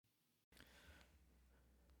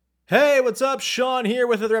Hey, what's up? Sean here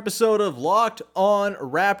with another episode of Locked On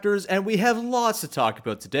Raptors, and we have lots to talk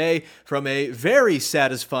about today, from a very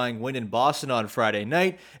satisfying win in Boston on Friday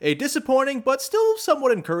night, a disappointing but still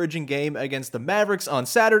somewhat encouraging game against the Mavericks on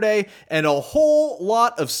Saturday, and a whole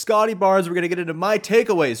lot of Scottie Barnes. We're going to get into my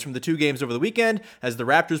takeaways from the two games over the weekend as the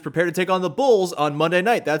Raptors prepare to take on the Bulls on Monday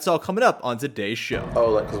night. That's all coming up on today's show.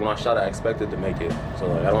 Because when I shot, I expected to make it, so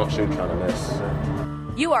I don't shoot trying to miss.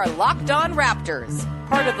 You are Locked On Raptors,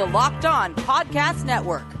 part of the Locked On Podcast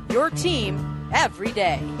Network, your team every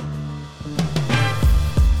day.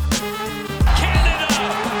 Canada,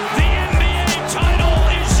 the NBA title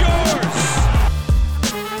is yours.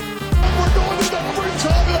 We're going to the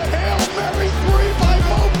overtime of the Hail Mary 3 by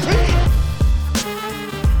Mo Pete.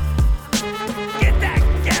 Get that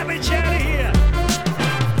garbage out of here.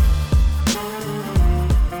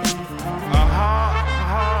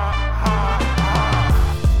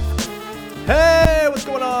 Hey, what's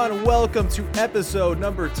going on? Welcome to episode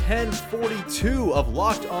number 1042 of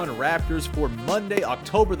Locked On Raptors for Monday,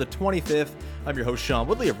 October the 25th. I'm your host, Sean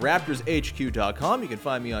Woodley of RaptorsHQ.com. You can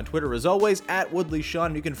find me on Twitter, as always, at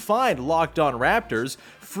WoodleySean. You can find Locked On Raptors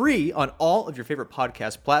free on all of your favorite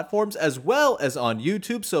podcast platforms, as well as on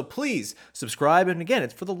YouTube. So please subscribe. And again,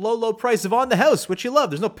 it's for the low, low price of On the House, which you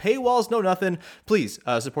love. There's no paywalls, no nothing. Please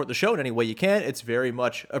support the show in any way you can. It's very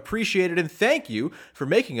much appreciated. And thank you for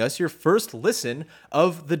making us your first listen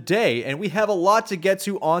of the day. And we have a lot to get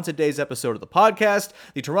to on today's episode of the podcast.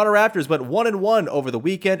 The Toronto Raptors went 1-1 over the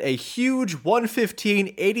weekend, a huge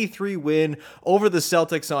 115-83 win over the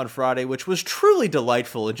Celtics on Friday, which was truly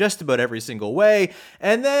delightful in just about every single way.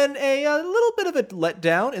 And then a little bit of a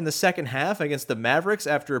letdown in the second half against the Mavericks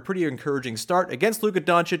after a pretty encouraging start against Luka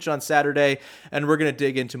Doncic on Saturday. And we're going to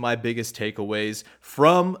dig into my biggest takeaways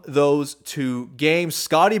from those two games.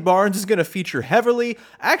 Scottie Barnes is going to feature heavily.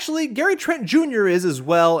 Actually, Gary Trent Jr. is as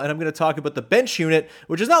well. And I'm going to talk about the bench unit,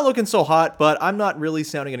 which is not looking so hot, but I'm not really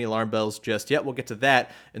sounding any alarm bells just yet. We'll get to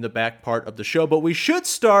that in the back part of the show, but we should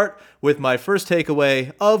start with my first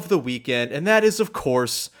takeaway of the weekend, and that is, of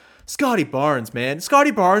course, Scottie Barnes, man.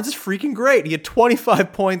 Scottie Barnes is freaking great. He had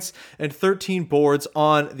 25 points and 13 boards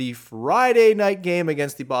on the Friday night game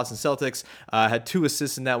against the Boston Celtics. Had 2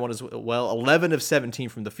 assists in that one as well. 11 of 17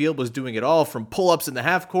 from the field, was doing it all from pull-ups in the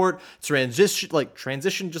half court,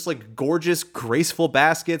 transition, just like gorgeous, graceful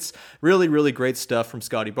baskets. Really, really great stuff from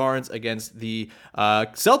Scottie Barnes against the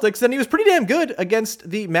Celtics. And he was pretty damn good against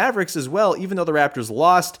the Mavericks as well, even though the Raptors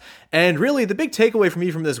lost. And really, the big takeaway for me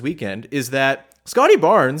from this weekend is that Scottie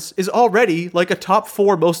Barnes is already like a top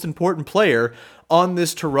 4 most important player on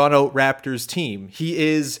this Toronto Raptors team. He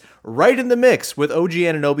is right in the mix with OG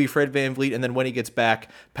Anunoby, Fred VanVleet, and then when he gets back,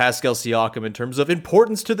 Pascal Siakam in terms of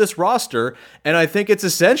importance to this roster. And I think it's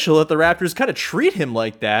essential that the Raptors kind of treat him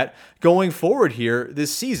like that going forward here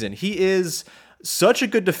this season. He is such a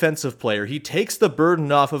good defensive player. He takes the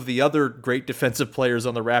burden off of the other great defensive players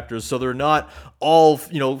on the Raptors, so they're not all,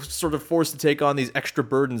 sort of forced to take on these extra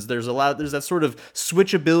burdens. There's that sort of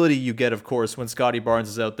switchability you get, of course, when Scottie Barnes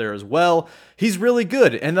is out there as well. He's really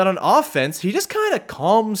good. And then on offense, he just kind of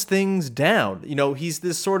calms things down. He's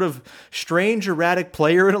this sort of strange, erratic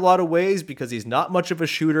player in a lot of ways because he's not much of a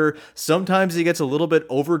shooter. Sometimes he gets a little bit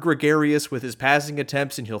over gregarious with his passing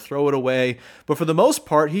attempts and he'll throw it away. But for the most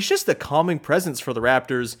part, he's just a calming presence for the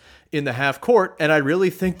Raptors in the half court, and I really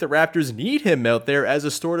think the Raptors need him out there as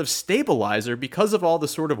a sort of stabilizer because of all the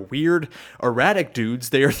sort of weird, erratic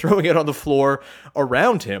dudes they are throwing out on the floor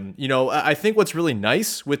around him. I think what's really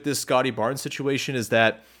nice with this Scottie Barnes situation is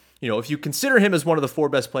that, if you consider him as one of the 4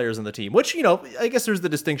 best players on the team, which, I guess there's the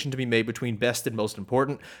distinction to be made between best and most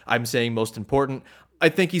important. I'm saying most important. I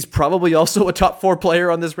think he's probably also a top 4 player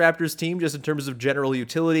on this Raptors team, just in terms of general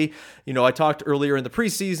utility. I talked earlier in the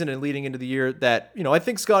preseason and leading into the year that, I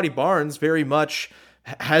think Scottie Barnes very much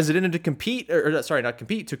has it in him to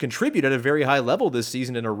to contribute at a very high level this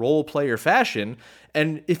season in a role player fashion.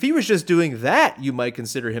 And if he was just doing that, you might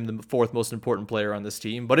consider him the 4th most important player on this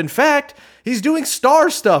team. But in fact, he's doing star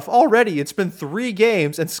stuff already. It's been 3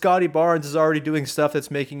 games, and Scottie Barnes is already doing stuff that's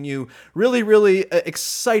making you really, really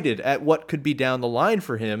excited at what could be down the line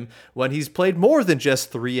for him when he's played more than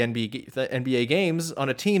just 3 NBA games on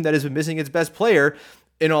a team that has been missing its best player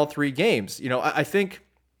in all 3 games. I think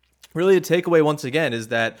really, the takeaway once again is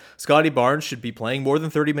that Scottie Barnes should be playing more than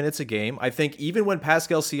 30 minutes a game. I think even when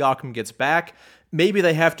Pascal Siakam gets back, maybe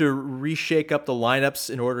they have to reshake up the lineups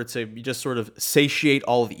in order to just sort of satiate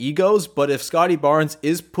all of the egos. But if Scottie Barnes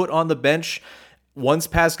is put on the bench, once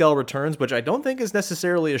Pascal returns, which I don't think is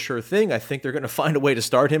necessarily a sure thing. I think they're going to find a way to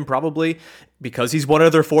start him probably because he's one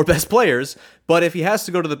of their 4 best players. But if he has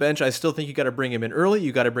to go to the bench, I still think you got to bring him in early.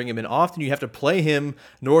 You got to bring him in often. You have to play him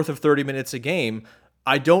north of 30 minutes a game.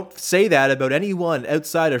 I don't say that about anyone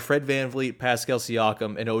outside of Fred VanVleet, Pascal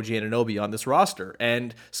Siakam, and OG Anunoby on this roster.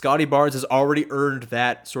 And Scottie Barnes has already earned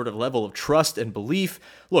that sort of level of trust and belief.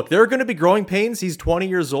 Look, there are going to be growing pains. He's 20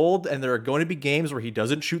 years old, and there are going to be games where he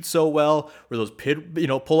doesn't shoot so well, where those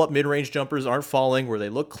pull-up mid-range jumpers aren't falling, where they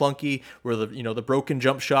look clunky, where the broken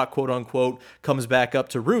jump shot, quote unquote, comes back up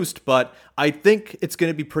to roost. But I think it's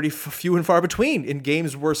going to be pretty few and far between in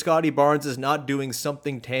games where Scottie Barnes is not doing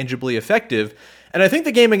something tangibly effective. And I think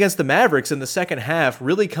the game against the Mavericks in the second half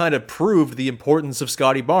really kind of proved the importance of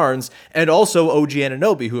Scottie Barnes and also OG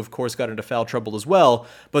Anunoby, who of course got into foul trouble as well.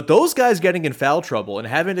 But those guys getting in foul trouble and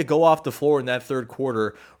having to go off the floor in that third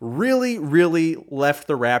quarter really, really left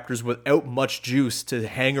the Raptors without much juice to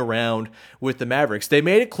hang around with the Mavericks. They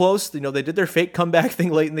made it close. They did their fake comeback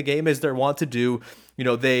thing late in the game as they're wont to do.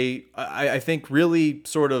 I think really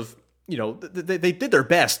sort of, they did their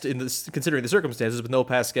best in this, considering the circumstances, with no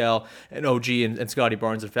Pascal and OG and Scottie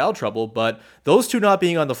Barnes in foul trouble. But those two not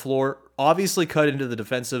being on the floor obviously cut into the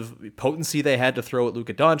defensive potency they had to throw at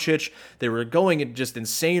Luka Doncic. They were going in just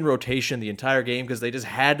insane rotation the entire game because they just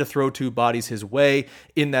had to throw 2 bodies his way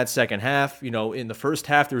in that second half. In the first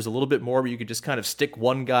half, there was a little bit more where you could just kind of stick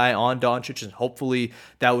one guy on Doncic and hopefully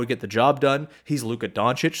that would get the job done. He's Luka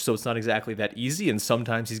Doncic, so it's not exactly that easy, and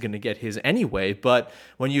sometimes he's going to get his anyway. But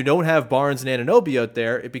when you don't have Barnes and Anunoby out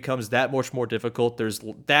there, it becomes that much more difficult. There's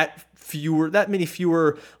that many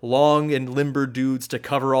fewer long and limber dudes to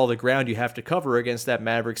cover all the ground you have to cover against that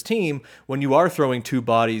Mavericks team when you are throwing 2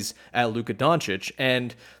 bodies at Luka Doncic.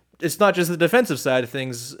 And it's not just the defensive side of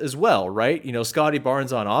things as well, right? Scottie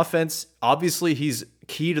Barnes on offense, obviously he's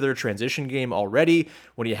key to their transition game already.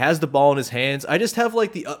 When he has the ball in his hands, I just have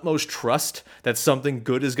the utmost trust that something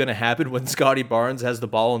good is going to happen when Scottie Barnes has the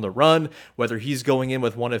ball on the run, whether he's going in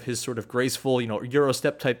with one of his sort of graceful, Euro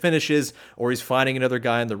step type finishes, or he's finding another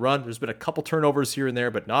guy on the run. There's been a couple turnovers here and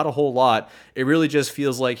there, but not a whole lot. It really just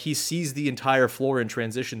feels like he sees the entire floor in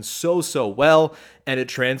transition so well, and it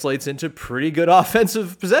translates into pretty good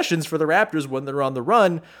offensive possessions for the Raptors when they're on the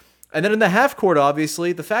run. And then in the half court,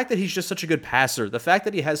 obviously, the fact that he's just such a good passer, the fact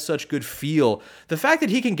that he has such good feel, the fact that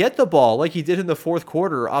he can get the ball like he did in the fourth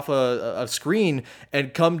quarter off a screen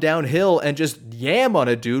and come downhill and just yam on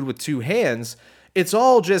a dude with 2 hands, it's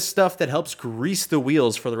all just stuff that helps grease the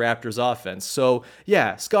wheels for the Raptors offense. So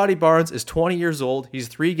yeah, Scottie Barnes is 20 years old. He's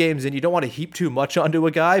 3 games in. You don't want to heap too much onto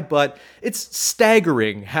a guy, but it's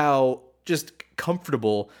staggering how just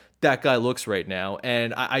comfortable that guy looks right now.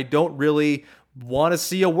 And I don't really want to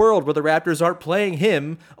see a world where the Raptors aren't playing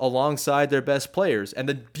him alongside their best players. And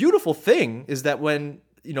the beautiful thing is that when,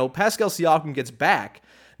 Pascal Siakam gets back,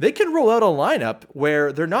 they can roll out a lineup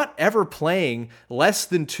where they're not ever playing less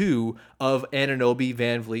than 2 of Anunoby,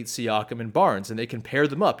 VanVleet, Siakam, and Barnes, and they can pair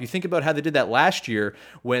them up. You think about how they did that last year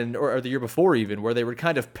or the year before even, where they would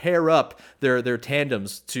kind of pair up their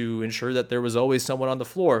tandems to ensure that there was always someone on the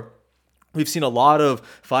floor. We've seen a lot of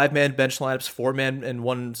 5-man bench lineups, 4-man and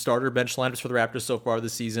 1 starter bench lineups for the Raptors so far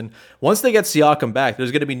this season. Once they get Siakam back,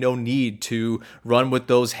 there's going to be no need to run with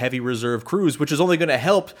those heavy reserve crews, which is only going to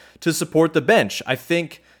help to support the bench. I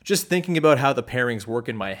think just thinking about how the pairings work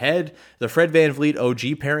in my head, the Fred VanVleet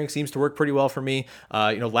OG pairing seems to work pretty well for me.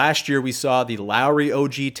 Last year we saw the Lowry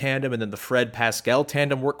OG tandem and then the Fred Pascal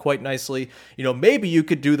tandem work quite nicely. Maybe you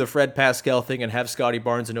could do the Fred Pascal thing and have Scottie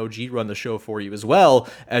Barnes and OG run the show for you as well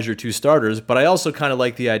as your 2 starters. But I also kind of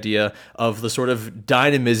like the idea of the sort of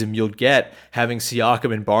dynamism you'll get having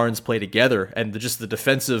Siakam and Barnes play together, and just the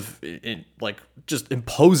defensive, just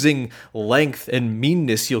imposing length and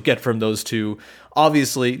meanness you'll get from those 2.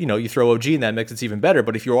 Obviously, you throw OG in that mix, it's even better.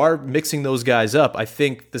 But if you are mixing those guys up, I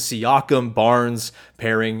think the Siakam-Barnes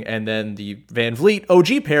pairing and then the VanVleet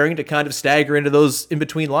OG pairing to kind of stagger into those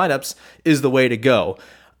in-between lineups is the way to go.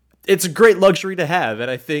 It's a great luxury to have,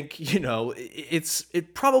 and I think,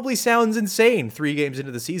 it probably sounds insane 3 games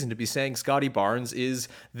into the season to be saying Scottie Barnes is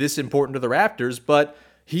this important to the Raptors, but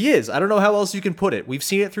he is. I don't know how else you can put it. We've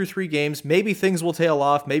seen it through 3 games. Maybe things will tail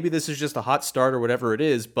off. Maybe this is just a hot start or whatever it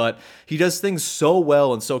is, but he does things so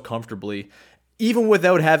well and so comfortably. even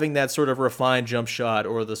without having that sort of refined jump shot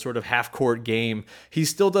or the sort of half-court game, he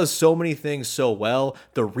still does so many things so well.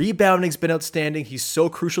 The rebounding's been outstanding. He's so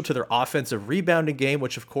crucial to their offensive rebounding game,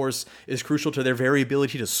 which of course is crucial to their very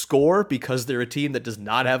ability to score because they're a team that does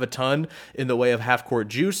not have a ton in the way of half-court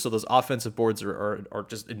juice. So those offensive boards are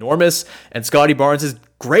just enormous. And Scottie Barnes is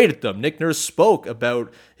great at them. Nick Nurse spoke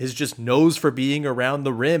about his just nose for being around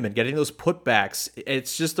the rim and getting those putbacks.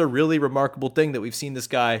 It's just a really remarkable thing that we've seen this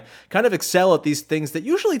guy kind of excel at these things that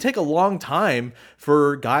usually take a long time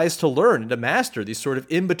for guys to learn and to master, these sort of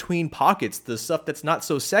in-between pockets, the stuff that's not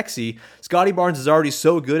so sexy. Scottie Barnes is already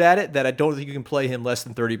so good at it that I don't think you can play him less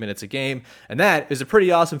than 30 minutes a game. And that is a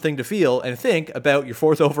pretty awesome thing to feel and think about your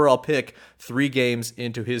 4th overall pick 3 games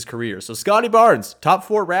into his career. So Scottie Barnes, top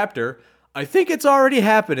 4 Raptor. I think it's already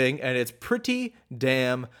happening, and it's pretty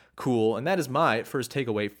damn cool. And that is my first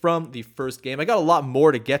takeaway from the first game. I got a lot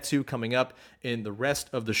more to get to coming up in the rest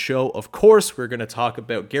of the show. Of course, we're going to talk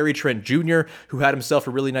about Gary Trent Jr., who had himself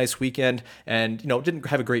a really nice weekend and, didn't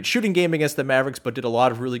have a great shooting game against the Mavericks, but did a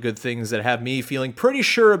lot of really good things that have me feeling pretty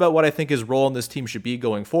sure about what I think his role in this team should be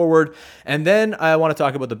going forward. And then I want to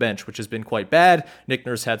talk about the bench, which has been quite bad. Nick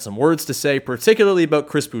Nurse had some words to say, particularly about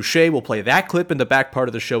Chris Boucher. We'll play that clip in the back part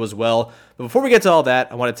of the show as well. But before we get to all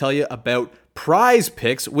that, I want to tell you about Prize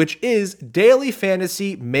Picks, which is daily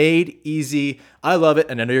fantasy made easy. I love it,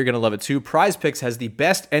 and I know you're going to love it too. Prize Picks has the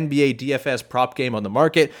best NBA DFS prop game on the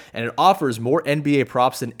market, and it offers more NBA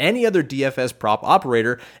props than any other DFS prop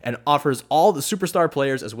operator, and offers all the superstar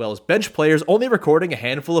players as well as bench players, only recording a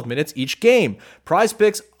handful of minutes each game. Prize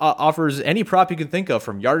Picks offers any prop you can think of,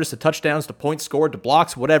 from yardage to touchdowns to points scored to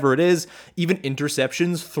blocks, whatever it is, even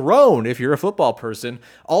interceptions thrown if you're a football person.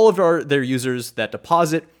 All of their users that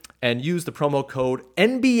deposit and use the promo code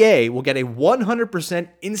NBA will get a 100%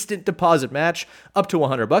 instant deposit match up to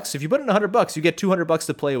 $100. If you put in $100, you get $200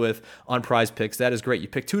 to play with on Prize Picks. That is great. You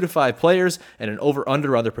pick 2 to 5 players and an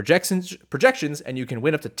over/under on their projections, and you can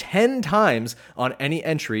win up to 10 times on any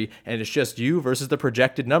entry. And it's just you versus the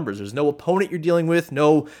projected numbers. There's no opponent you're dealing with,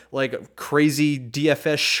 no like crazy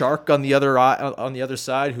DFS shark on the other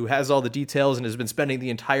side who has all the details and has been spending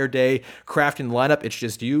the entire day crafting the lineup. It's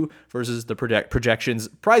just you versus the projections.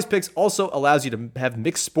 Prize Picks also allows you to have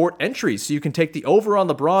mixed sport entries, so you can take the over on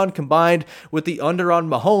LeBron combined with the under on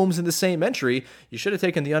Mahomes in the same entry. You should have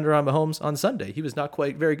taken the under on Mahomes on Sunday. He was not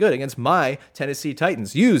quite very good against my Tennessee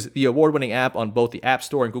Titans. Use the award-winning app on both the App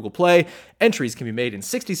Store and Google Play. Entries can be made in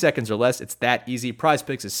 60 seconds or less. It's that easy. Prize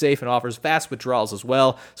Picks is safe and offers fast withdrawals as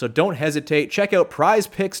well, so don't hesitate. Check out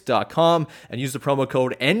prizepicks.com and use the promo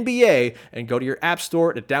code NBA and go to your App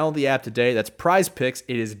Store to download the app today. That's Prize Picks.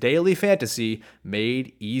 It is daily fantasy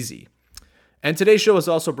made easy. And today's show is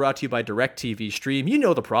also brought to you by DirecTV Stream. You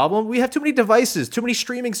know the problem. We have too many devices, too many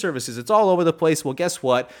streaming services. It's all over the place. Well, guess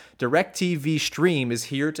what? DirecTV Stream is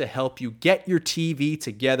here to help you get your TV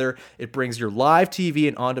together. It brings your live TV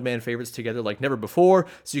and on-demand favorites together like never before,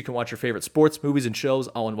 so you can watch your favorite sports, movies, and shows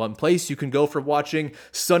all in one place. You can go from watching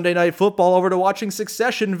Sunday Night Football over to watching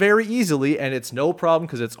Succession very easily, and it's no problem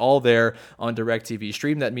because it's all there on DirecTV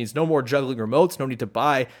Stream. That means no more juggling remotes, no need to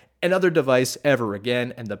buy another device ever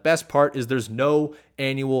again. And the best part is there's no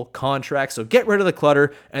annual contract. So get rid of the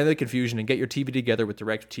clutter and the confusion and get your TV together with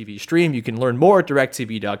DirecTV Stream. You can learn more at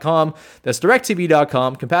directtv.com. That's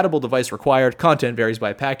directtv.com. Compatible device required. Content varies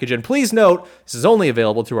by package. And please note, this is only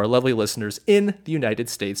available to our lovely listeners in the United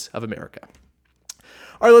States of America.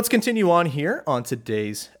 All right, let's continue on here on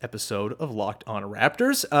today's episode of Locked On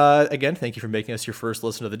Raptors. Again, thank you for making us your first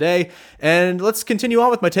listen of the day. And let's continue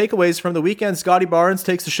on with my takeaways from the weekend. Scottie Barnes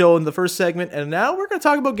takes the show in the first segment. And now we're going to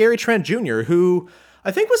talk about Gary Trent Jr., who I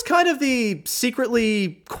think was kind of the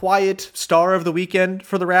secretly quiet star of the weekend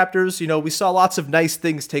for the Raptors. We saw lots of nice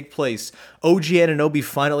things take place. OG Anunoby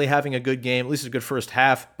finally having a good game, at least a good first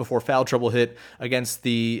half before foul trouble hit against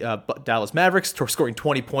the Dallas Mavericks, scoring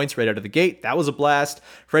 20 points right out of the gate. That was a blast.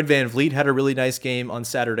 Fred VanVleet had a really nice game on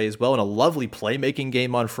Saturday as well, and a lovely playmaking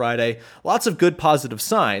game on Friday. Lots of good positive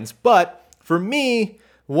signs. But for me,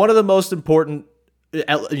 one of the most important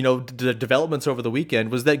the developments over the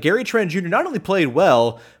weekend was that Gary Trent Jr. not only played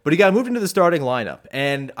well, but he got moved into the starting lineup.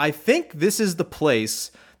 And I think this is the place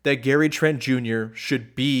that Gary Trent Jr.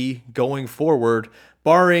 should be going forward,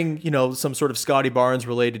 barring, some sort of Scottie Barnes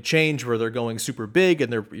related change where they're going super big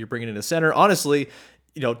and you're bringing in a center. Honestly,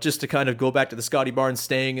 just to kind of go back to the Scottie Barnes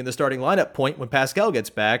staying in the starting lineup point when Pascal gets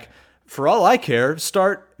back, for all I care,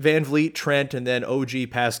 start Van Vliet, Trent, and then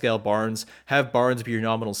OG, Pascal, Barnes. Have Barnes be your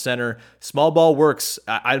nominal center. Small ball works.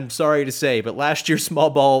 I'm sorry to say, but last year's small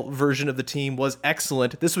ball version of the team was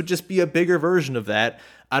excellent. This would just be a bigger version of that.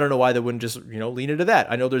 I don't know why they wouldn't just, lean into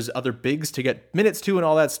that. I know there's other bigs to get minutes to and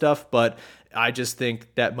all that stuff, but I just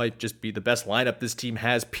think that might just be the best lineup this team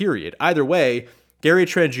has, period. Either way, Gary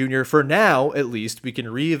Trent Jr., for now at least, we can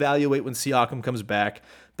reevaluate when Siakam comes back,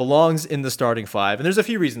 belongs in the starting five. And there's a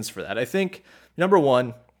few reasons for that. I think, number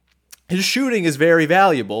one, his shooting is very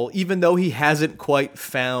valuable, even though he hasn't quite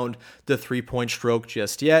found the three-point stroke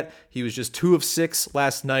just yet. He was just 2 of 6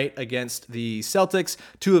 last night against the Celtics.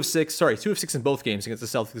 2 of 6 in both games against the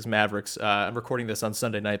Celtics Mavericks. I'm recording this on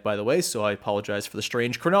Sunday night, by the way, so I apologize for the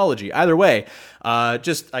strange chronology. Either way,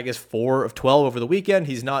 just, I guess, 4 of 12 over the weekend.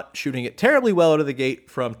 He's not shooting it terribly well out of the gate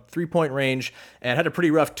from three-point range, and had a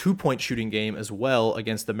pretty rough 2-point shooting game as well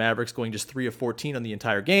against the Mavericks, going just 3 of 14 on the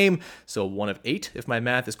entire game. So 1 of 8, if my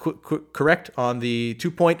math is correct, on the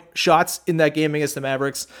 2-point shots in that game against the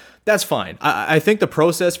Mavericks. That's fine. I think the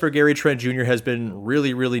process for Gary Trent Jr. has been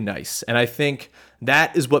really, really nice. And I think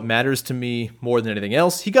that is what matters to me more than anything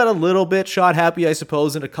else. He got a little bit shot happy, I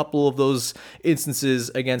suppose, in a couple of those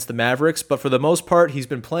instances against the Mavericks. But for the most part, he's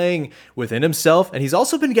been playing within himself. And he's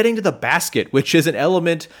also been getting to the basket, which is an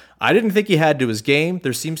element I didn't think he had to his game.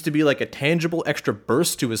 There seems to be like a tangible extra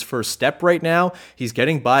burst to his first step right now. He's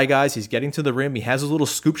getting by guys. He's getting to the rim. He has those little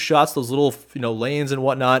scoop shots, those little, lay-ins and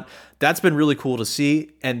whatnot. That's been really cool to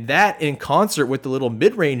see. And that in concert with the little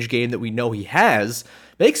mid-range game that we know he has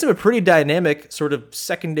makes him a pretty dynamic sort of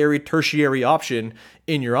secondary, tertiary option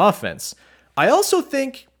in your offense. I also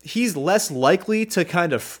think he's less likely to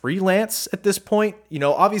kind of freelance at this point.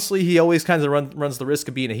 Obviously he always kind of runs the risk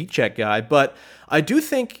of being a heat check guy, but I do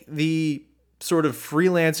think the sort of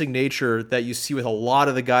freelancing nature that you see with a lot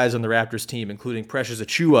of the guys on the Raptors team, including Precious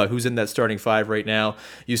Achiuwa, who's in that starting five right now.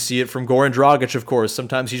 You see it from Goran Dragic, of course.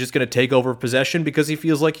 Sometimes he's just going to take over possession because he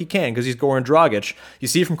feels like he can, because he's Goran Dragic. You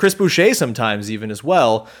see it from Chris Boucher sometimes even as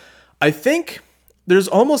well. I think there's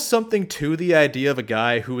almost something to the idea of a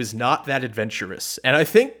guy who is not that adventurous. And I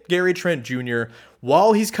think Gary Trent Jr.,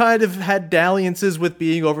 while he's kind of had dalliances with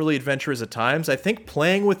being overly adventurous at times, I think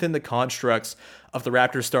playing within the constructs of the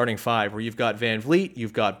Raptors starting five, where you've got Van Vliet,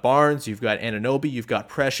 you've got Barnes, you've got Anunoby, you've got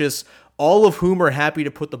Precious, all of whom are happy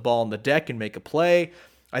to put the ball on the deck and make a play.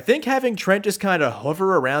 I think having Trent just kind of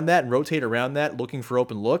hover around that and rotate around that, looking for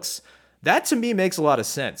open looks, that to me makes a lot of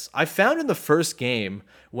sense. I found in the first game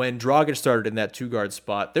when Dragic started in that 2-guard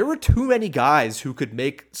spot, there were too many guys who could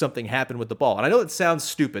make something happen with the ball. And I know it sounds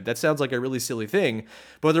stupid. That sounds like a really silly thing,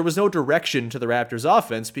 but there was no direction to the Raptors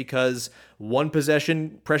offense because one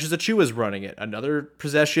possession, Precious Achiuwa's running it. Another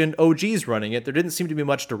possession, OG's running it. There didn't seem to be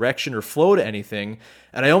much direction or flow to anything.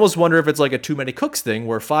 And I almost wonder if it's like a too many cooks thing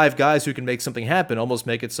where 5 guys who can make something happen almost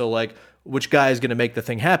make it so like, which guy is going to make the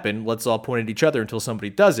thing happen? Let's all point at each other until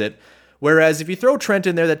somebody does it. Whereas if you throw Trent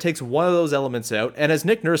in there, that takes one of those elements out. And as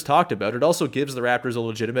Nick Nurse talked about, it also gives the Raptors a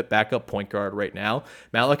legitimate backup point guard right now.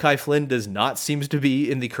 Malachi Flynn does not seem to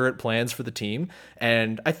be in the current plans for the team.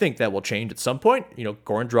 And I think that will change at some point.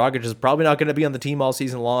 Goran Dragic is probably not going to be on the team all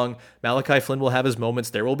season long. Malachi Flynn will have his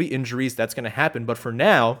moments. There will be injuries. That's going to happen. But for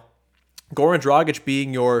now, Goran Dragic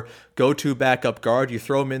being your go-to backup guard, you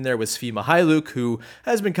throw him in there with Svi Mykhailiuk, who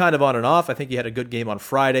has been kind of on and off. I think he had a good game on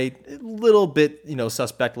Friday. A little bit,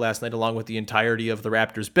 suspect last night, along with the entirety of the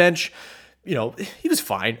Raptors bench. He was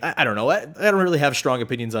fine. I don't know. I don't really have strong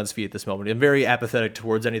opinions on Svi at this moment. I'm very apathetic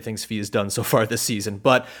towards anything Svi has done so far this season.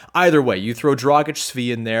 But either way, you throw Dragic,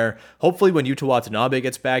 Svi in there. Hopefully when Yuta Watanabe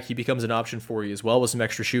gets back, he becomes an option for you as well with some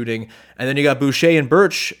extra shooting. And then you got Boucher and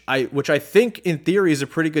Birch, which I think in theory is a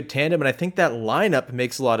pretty good tandem. And I think that lineup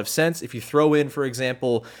makes a lot of sense. If you throw in, for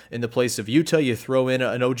example, in the place of Yuta, you throw in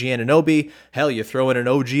an OG Anunoby. Hell, you throw in an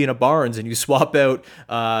OG and a Barnes and you swap out,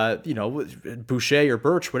 Boucher or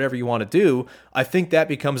Birch, whatever you want to do. I think that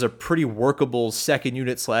becomes a pretty workable second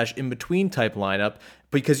unit / in-between type lineup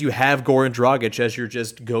because you have Goran Dragic as your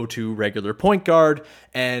just go-to regular point guard.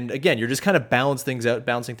 And again, you're just kind of balancing things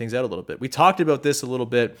out a little bit. We talked about this a little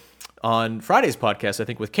bit on Friday's podcast, I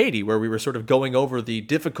think with Katie, where we were sort of going over the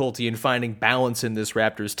difficulty in finding balance in this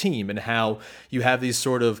Raptors team and how you have these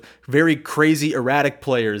sort of very crazy erratic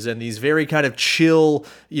players and these very kind of chill,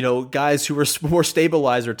 guys who are more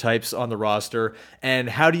stabilizer types on the roster. And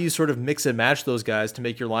how do you sort of mix and match those guys to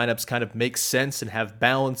make your lineups kind of make sense and have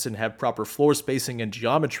balance and have proper floor spacing and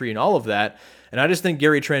geometry and all of that? And I just think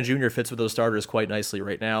Gary Trent Jr. fits with those starters quite nicely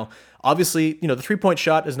right now. Obviously, the three-point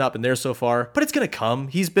shot has not been there so far, but it's going to come.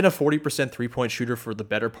 He's been a 40% three-point shooter for the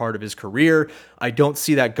better part of his career. I don't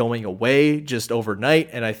see that going away just overnight.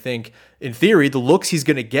 And I think, in theory, the looks he's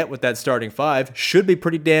going to get with that starting five should be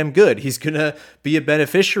pretty damn good. He's going to be a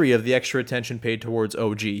beneficiary of the extra attention paid towards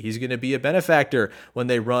OG. He's going to be a benefactor when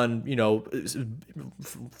they run,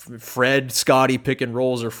 Fred, Scottie pick and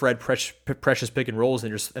rolls or Fred Precious pick and rolls,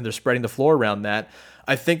 and they're spreading the floor around that.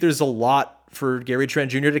 I think there's a lot for Gary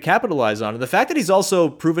Trent Jr. to capitalize on. And the fact that he's also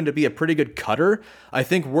proven to be a pretty good cutter, I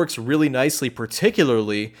think works really nicely,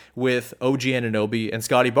 particularly with OG Anunoby and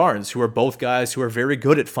Scottie Barnes, who are both guys who are very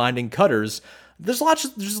good at finding cutters. There's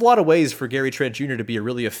a lot of ways for Gary Trent Jr. to be a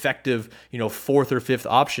really effective, fourth or fifth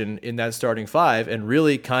option in that starting five and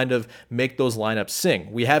really kind of make those lineups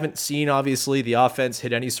sing. We haven't seen, obviously, the offense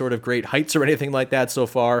hit any sort of great heights or anything like that so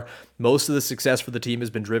far. Most of the success for the team has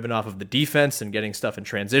been driven off of the defense and getting stuff in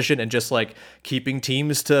transition and just like keeping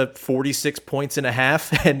teams to 46 points and a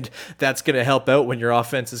half. And that's going to help out when your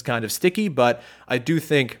offense is kind of sticky. But I do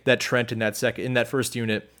think that Trent in that first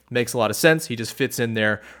unit makes a lot of sense. He just fits in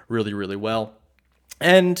there really, really well.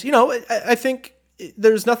 And, I think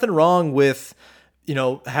there's nothing wrong with,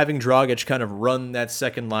 having Dragic kind of run that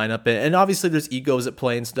second lineup. And obviously there's egos at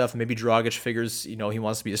play and stuff. Maybe Dragic figures, he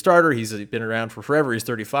wants to be a starter. He's been around for forever. He's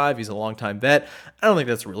 35. He's a longtime vet. I don't think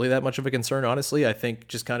that's really that much of a concern, honestly. I think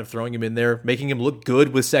just kind of throwing him in there, making him look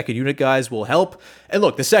good with second unit guys will help. And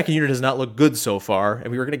look, the second unit does not look good so far. And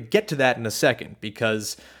we were going to get to that in a second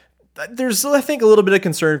because there's, I think, a little bit of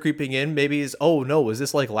concern creeping in. Maybe is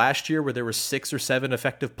this like last year where there were 6 or 7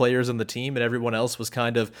 effective players on the team and everyone else was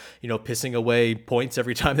kind of, pissing away points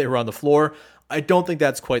every time they were on the floor? I don't think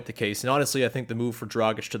that's quite the case. And honestly, I think the move for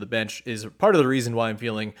Dragic to the bench is part of the reason why I'm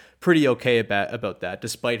feeling pretty okay about that,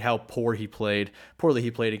 despite how poorly he played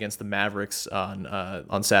against the Mavericks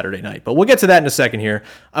on Saturday night. But we'll get to that in a second here.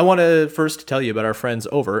 I want to first tell you about our friends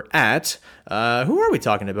over at, who are we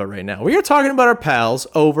talking about right now? We are talking about our pals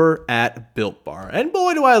over at Built Bar. And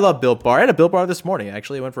boy, do I love Built Bar. I had a Built Bar this morning.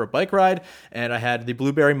 Actually, I went for a bike ride, and I had the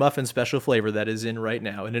blueberry muffin special flavor that is in right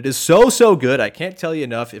now. And it is so good. I can't tell you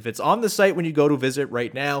enough. If it's on the site when you go to visit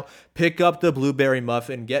right now, pick up the blueberry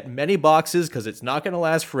muffin, get many boxes because it's not going to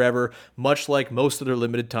last forever, much like most of their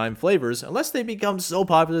limited time flavors, unless they become so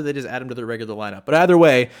popular they just add them to their regular lineup. But either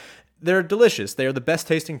way, they're delicious. They are the best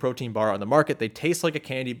tasting protein bar on the market. They taste like a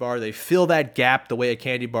candy bar. They fill that gap the way a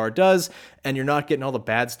candy bar does, and you're not getting all the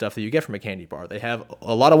bad stuff that you get from a candy bar. They have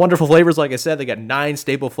a lot of wonderful flavors. Like I said, they got 9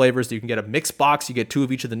 staple flavors. You can get a mixed box. You get 2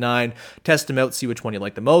 of each of the 9. Test them out, see which one you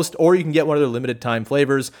like the most, or you can get one of their limited time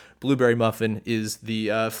flavors. Blueberry muffin is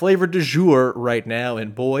the flavor du jour right now,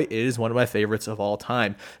 and boy, it is one of my favorites of all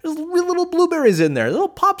time. There's little blueberries in there, little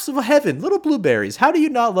pops of heaven, little blueberries. How do you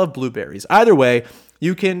not love blueberries? Either way,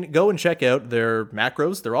 you can go and check out their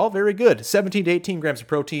macros. They're all very good. 17 to 18 grams of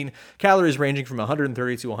protein, calories ranging from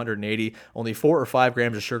 130 to 180, only 4 or 5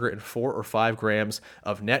 grams of sugar, and 4 or 5 grams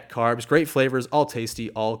of net carbs. Great flavors, all tasty,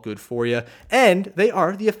 all good for you. And they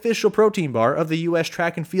are the official protein bar of the U.S.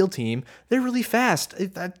 track and field team. They're really fast.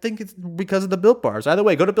 I think it's because of the Built Bars. Either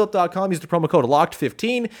way, go to Built.com, use the promo code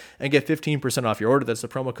LOCKED15, and get 15% off your order. That's the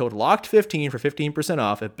promo code LOCKED15 for 15%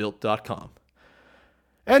 off at Built.com.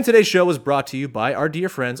 And today's show was brought to you by our dear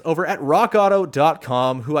friends over at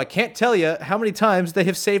RockAuto.com, who I can't tell you how many times they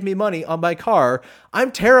have saved me money on my car.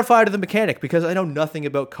 I'm terrified of the mechanic because I know nothing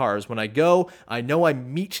about cars. When I go, I know I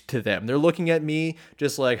meet to them. They're looking at me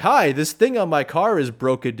just like, hi, this thing on my car is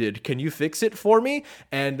broken. Can you fix it for me?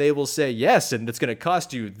 And they will say yes, and it's going to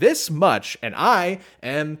cost you this much. And I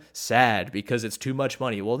am sad because it's too much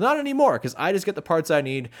money. Well, not anymore, because I just get the parts I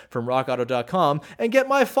need from RockAuto.com and get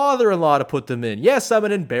my father-in-law to put them in. Yes, I'm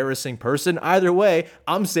an embarrassing person. Either way,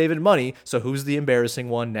 I'm saving money, so who's the embarrassing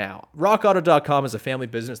one now? RockAuto.com is a family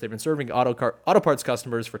business. They've been serving auto parts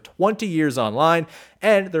customers for 20 years online,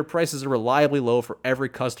 and their prices are reliably low for every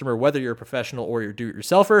customer, whether you're a professional or you're a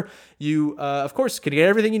do-it-yourselfer. You, of course, can get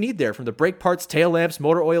everything you need there, from the brake parts, tail lamps,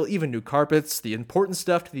 motor oil, even new carpets, the important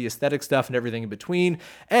stuff to the aesthetic stuff and everything in between.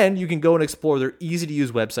 And you can go and explore their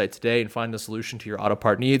easy-to-use website today and find the solution to your auto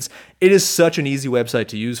part needs. It is such an easy website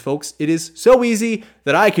to use, folks. It is so easy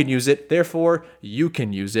that I can use it, therefore you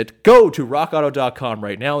can use it. Go to rockauto.com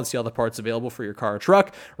right now and see all the parts available for your car or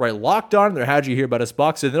truck. Right, Locked On, their How'd You Hear About Us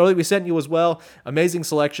box, and know that we sent you as well. Amazing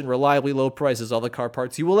selection, reliably low prices, all the car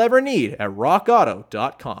parts you will ever need at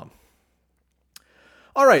rockauto.com.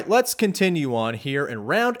 All right, let's continue on here and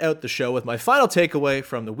round out the show with my final takeaway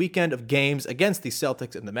from the weekend of games against the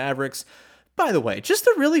Celtics and the Mavericks. By the way, just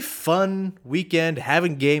a really fun weekend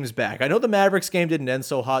having games back. I know the Mavericks game didn't end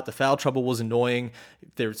so hot. The foul trouble was annoying.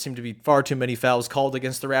 There seemed to be far too many fouls called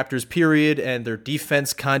against the Raptors, period, and their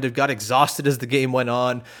defense kind of got exhausted as the game went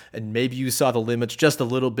on, and maybe you saw the limits just a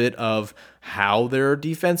little bit of how their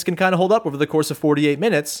defense can kind of hold up over the course of 48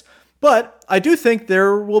 minutes. But I do think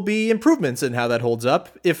there will be improvements in how that holds up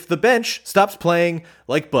if the bench stops playing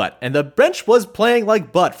like butt. And the bench was playing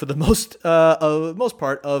like butt for the most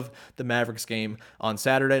part of the Mavericks game on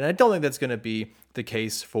Saturday. And I don't think that's going to be the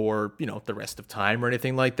case for, the rest of time or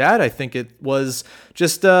anything like that. I think it was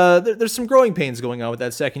just, there's some growing pains going on with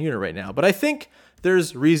that second unit right now. But I think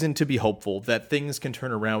there's reason to be hopeful that things can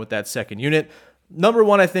turn around with that second unit. Number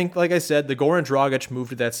one, I think, like I said, the Goran Dragic move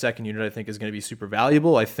to that second unit, I think, is going to be super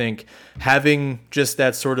valuable. I think having just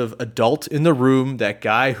that sort of adult in the room, that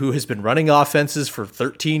guy who has been running offenses for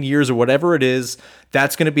 13 years or whatever it is,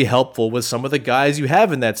 that's going to be helpful with some of the guys you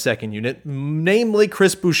have in that second unit, namely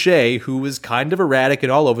Chris Boucher, who is kind of erratic and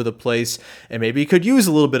all over the place and maybe could use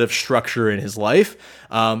a little bit of structure in his life.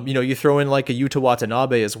 You throw in like a Yuta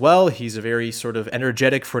Watanabe as well. He's a very sort of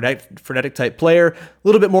energetic, frenetic type player, a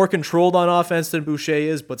little bit more controlled on offense than Boucher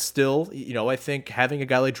is, but still, I think having a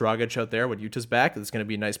guy like Dragic out there when Yuta's back, that's going to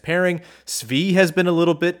be a nice pairing. Svi has been a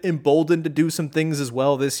little bit emboldened to do some things as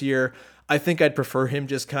well this year. I think I'd prefer him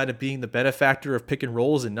just kind of being the benefactor of pick and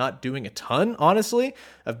rolls and not doing a ton, honestly.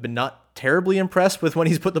 I've been not terribly impressed with when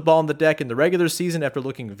he's put the ball on the deck in the regular season after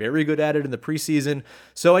looking very good at it in the preseason.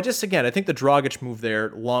 So I think the Dragic move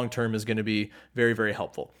there long-term is going to be very, very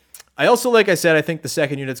helpful. I also, like I said, I think the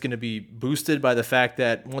second unit's going to be boosted by the fact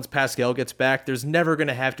that once Pascal gets back, there's never going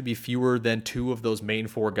to have to be fewer than two of those main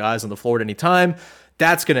four guys on the floor at any time.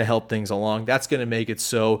 That's going to help things along. That's going to make it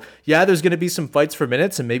so, there's going to be some fights for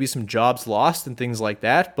minutes and maybe some jobs lost and things like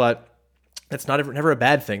that, but that's never a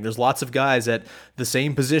bad thing. There's lots of guys at the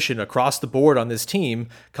same position across the board on this team.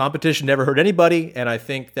 Competition never hurt anybody, and I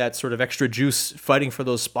think that sort of extra juice fighting for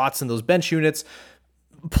those spots in those bench units,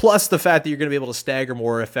 plus the fact that you're going to be able to stagger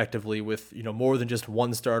more effectively with, more than just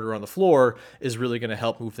one starter on the floor is really going to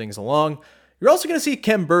help move things along. You're also going to see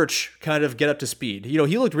Khem Birch kind of get up to speed. He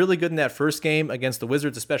looked really good in that first game against the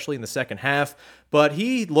Wizards, especially in the second half, but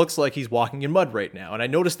he looks like he's walking in mud right now. And I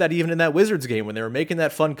noticed that even in that Wizards game when they were making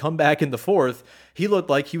that fun comeback in the fourth, he looked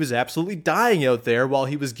like he was absolutely dying out there while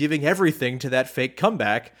he was giving everything to that fake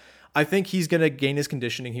comeback. I think he's going to gain his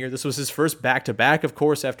conditioning here. This was his first back-to-back, of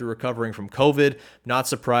course, after recovering from COVID. Not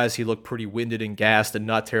surprised he looked pretty winded and gassed and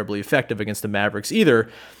not terribly effective against the Mavericks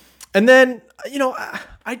either. And then,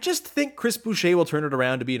 I just think Chris Boucher will turn it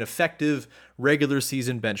around to be an effective regular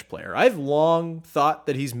season bench player. I've long thought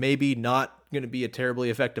that he's maybe not going to be a terribly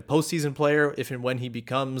effective postseason player if and when he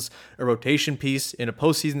becomes a rotation piece in a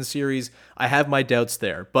postseason series. I have my doubts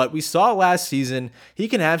there. But we saw last season he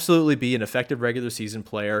can absolutely be an effective regular season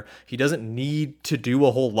player. He doesn't need to do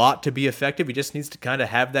a whole lot to be effective. He just needs to kind of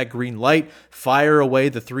have that green light, fire away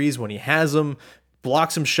the threes when he has them,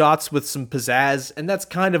 block some shots with some pizzazz, and that's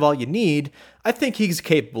kind of all you need. I think he's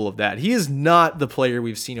capable of that. He is not the player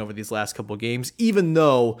we've seen over these last couple of games, even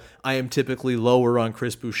though I am typically lower on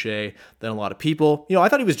Chris Boucher than a lot of people. I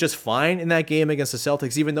thought he was just fine in that game against the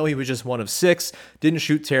Celtics, even though he was just 1 of 6, didn't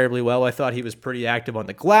shoot terribly well. I thought he was pretty active on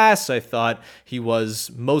the glass. I thought he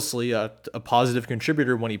was mostly a positive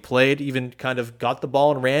contributor when he played, even kind of got the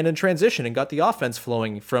ball and ran in transition and got the offense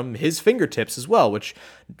flowing from his fingertips as well, which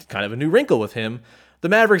kind of a new wrinkle with him. The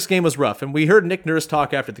Mavericks game was rough, and we heard Nick Nurse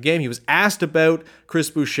talk after the game. He was asked about Chris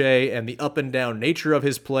Boucher and the up-and-down nature of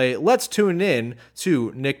his play. Let's tune in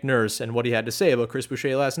to Nick Nurse and what he had to say about Chris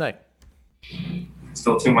Boucher last night.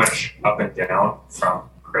 Still too much up and down from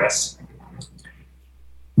Chris.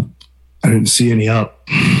 I didn't see any up.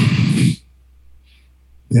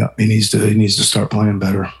 Yeah, he needs to start playing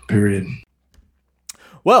better, period.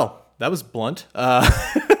 Well, that was blunt.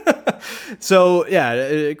 So,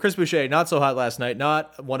 Chris Boucher, not so hot last night.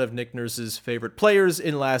 Not one of Nick Nurse's favorite players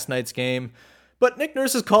in last night's game. But Nick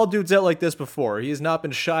Nurse has called dudes out like this before. He has not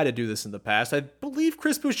been shy to do this in the past. I believe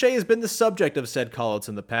Chris Boucher has been the subject of said call-outs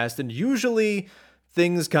in the past, and usually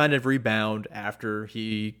things kind of rebound after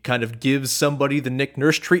he kind of gives somebody the Nick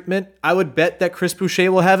Nurse treatment. I would bet that Chris Boucher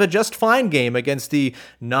will have a just fine game against the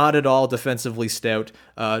not at all defensively stout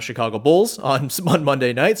Chicago Bulls on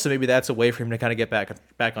Monday night, so maybe that's a way for him to kind of get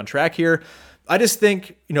back on track here. I just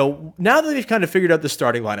think, now that they've kind of figured out the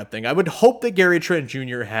starting lineup thing, I would hope that Gary Trent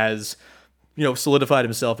Jr. has, solidified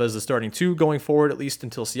himself as the starting 2 going forward, at least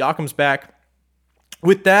until Siakam's back.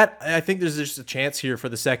 With that, I think there's just a chance here for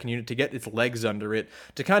the second unit to get its legs under it,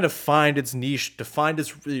 to kind of find its niche, to find its,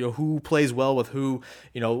 who plays well with who,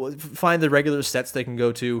 find the regular sets they can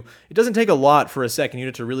go to. It doesn't take a lot for a second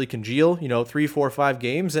unit to really congeal, 3, 4, 5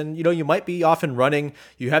 games, and, you might be off and running.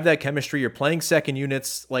 You have that chemistry. You're playing second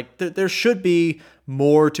units. Like, there should be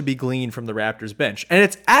more to be gleaned from the Raptors bench. And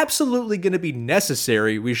it's absolutely going to be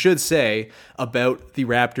necessary, we should say, about the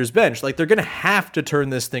Raptors bench. Like, they're going to have to turn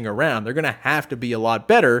this thing around. They're going to have to be a lot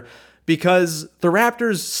better because the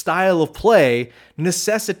Raptors' style of play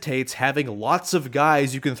necessitates having lots of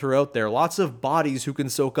guys you can throw out there, lots of bodies who can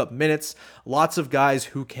soak up minutes, lots of guys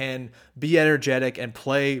who can be energetic and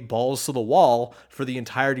play balls to the wall for the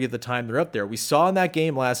entirety of the time they're up there. We saw in that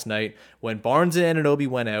game last night when Barnes and Anunoby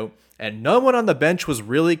went out and no one on the bench was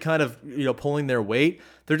really kind of, pulling their weight.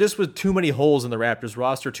 There just was too many holes in the Raptors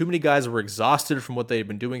roster. Too many guys were exhausted from what they had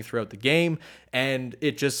been doing throughout the game, and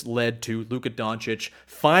it just led to Luka Doncic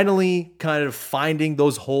finally kind of finding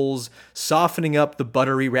those holes, softening up the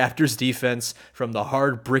buttery Raptors defense from the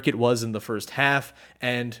hard brick it was in the first half,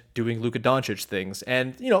 and doing Luka Doncic things.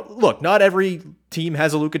 And, look, not every team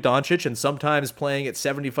has a Luka Doncic, and sometimes playing at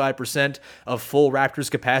 75% of full Raptors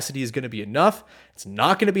capacity is going to be enough. It's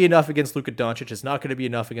not going to be enough against Luka Doncic. It's not going to be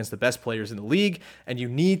enough against the best players in the league, and you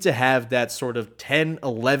need to have that sort of 10,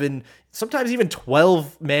 11, sometimes even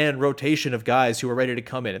 12-man rotation of guys who are ready to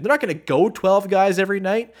come in. And they're not going to go 12 guys every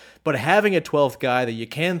night, but having a 12th guy that you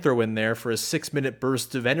can throw in there for a 6-minute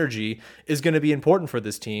burst of energy is going to be important for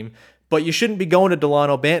this team. But you shouldn't be going to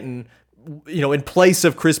Delano Banton, in place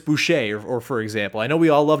of Chris Boucher, or for example. I know we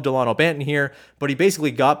all love Delano Banton here, but he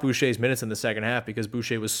basically got Boucher's minutes in the second half because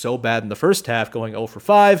Boucher was so bad in the first half, going 0 for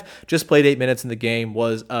 5, just played 8 minutes in the game,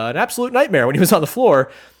 was an absolute nightmare when he was on the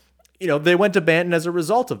floor. They went to Banton as a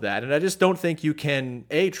result of that, and I just don't think you can,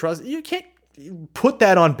 you can't put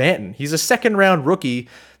that on Banton. He's a second-round rookie.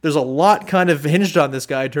 There's a lot kind of hinged on this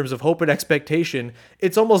guy in terms of hope and expectation.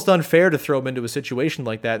 It's almost unfair to throw him into a situation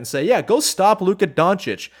like that and say, yeah, go stop Luka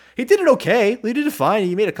Doncic. He did it okay. He did it fine.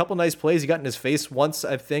 He made a couple nice plays. He got in his face once,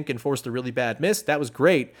 I think, and forced a really bad miss. That was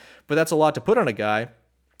great, but that's a lot to put on a guy.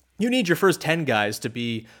 You need your first 10 guys to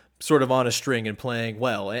be sort of on a string and playing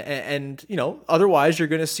well. And otherwise you're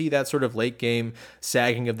going to see that sort of late game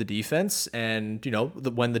sagging of the defense. And,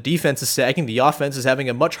 when the defense is sagging, the offense is having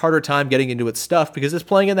a much harder time getting into its stuff because it's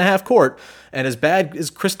playing in the half court. And as bad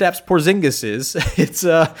as Kristaps Porzingis is,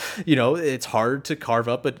 it's hard to carve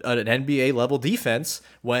up an NBA level defense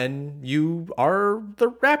when you are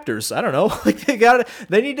the Raptors. I don't know.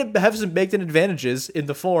 They need to have some baked in advantages in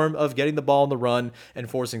the form of getting the ball on the run and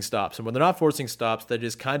forcing stops. And when they're not forcing stops, they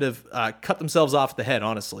just kind of cut themselves off the head,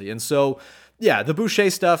 honestly. And so, yeah, the Boucher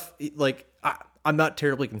stuff, I'm not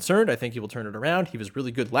terribly concerned. I think he will turn it around. He was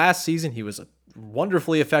really good last season. He was a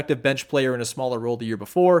wonderfully effective bench player in a smaller role the year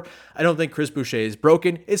before. I don't think Chris Boucher is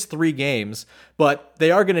broken. It's 3 games, but they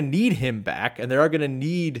are going to need him back, and they are going to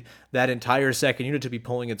need that entire second unit to be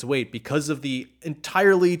pulling its weight because of the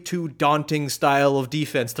entirely too daunting style of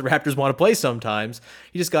defense the Raptors want to play sometimes.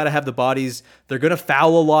 You just got to have the bodies. They're going to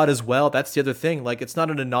foul a lot as well. That's the other thing. It's not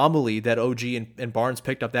an anomaly that OG and Barnes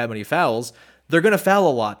picked up that many fouls. They're going to foul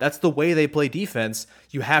a lot. That's the way they play defense.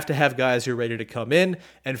 You have to have guys who are ready to come in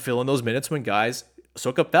and fill in those minutes when guys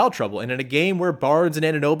soak up foul trouble. And in a game where Barnes and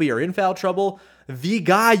Anunoby are in foul trouble, the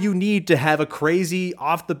guy you need to have a crazy,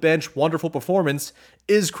 off-the-bench, wonderful performance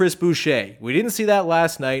is Chris Boucher. We didn't see that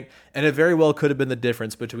last night, and it very well could have been the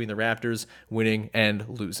difference between the Raptors winning and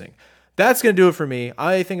losing. That's going to do it for me.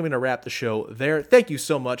 I think I'm going to wrap the show there. Thank you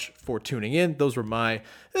so much for tuning in. This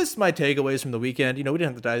is my takeaways from the weekend. We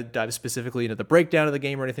didn't have to dive specifically into the breakdown of the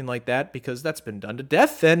game or anything like that because that's been done to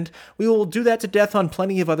death, and we will do that to death on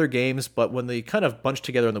plenty of other games. But when they kind of bunch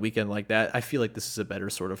together on the weekend like that, I feel like this is a better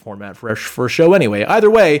sort of format for a show anyway. Either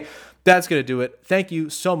way, that's going to do it. Thank you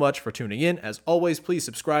so much for tuning in. As always, please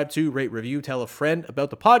subscribe to, rate, review, tell a friend about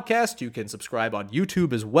the podcast. You can subscribe on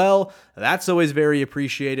YouTube as well. That's always very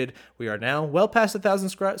appreciated. We are now well past 1,000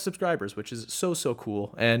 subscribers, which is so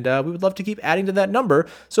cool. And we would love to keep adding to that number,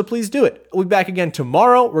 so please do it. We'll be back again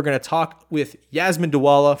tomorrow. We're going to talk with Yasmin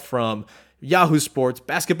Dawala from Yahoo Sports,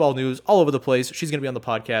 basketball news all over the place. She's going to be on the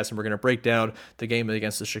podcast, and we're going to break down the game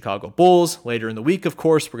against the Chicago Bulls. Later in the week, of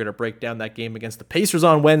course, we're going to break down that game against the Pacers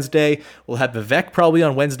on Wednesday. We'll have Vivek probably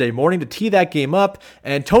on Wednesday morning to tee that game up.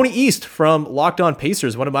 And Tony East from Locked On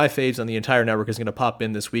Pacers, one of my faves on the entire network, is going to pop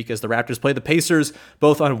in this week as the Raptors play the Pacers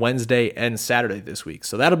both on Wednesday and Saturday this week.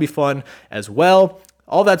 So that'll be fun as well.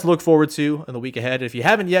 All that to look forward to in the week ahead. If you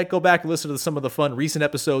haven't yet, go back and listen to some of the fun recent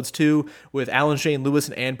episodes too, with Alan Shane Lewis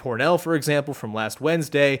and Ann Pornell, for example, from last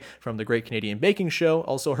Wednesday from the Great Canadian Baking Show.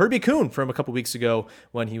 Also Herbie Kuhn from a couple weeks ago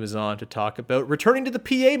when he was on to talk about returning to the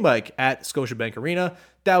PA mic at Scotiabank Arena.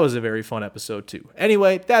 That was a very fun episode too.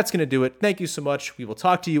 Anyway, that's going to do it. Thank you so much. We will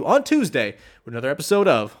talk to you on Tuesday with another episode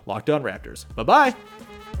of Locked On Raptors. Bye-bye.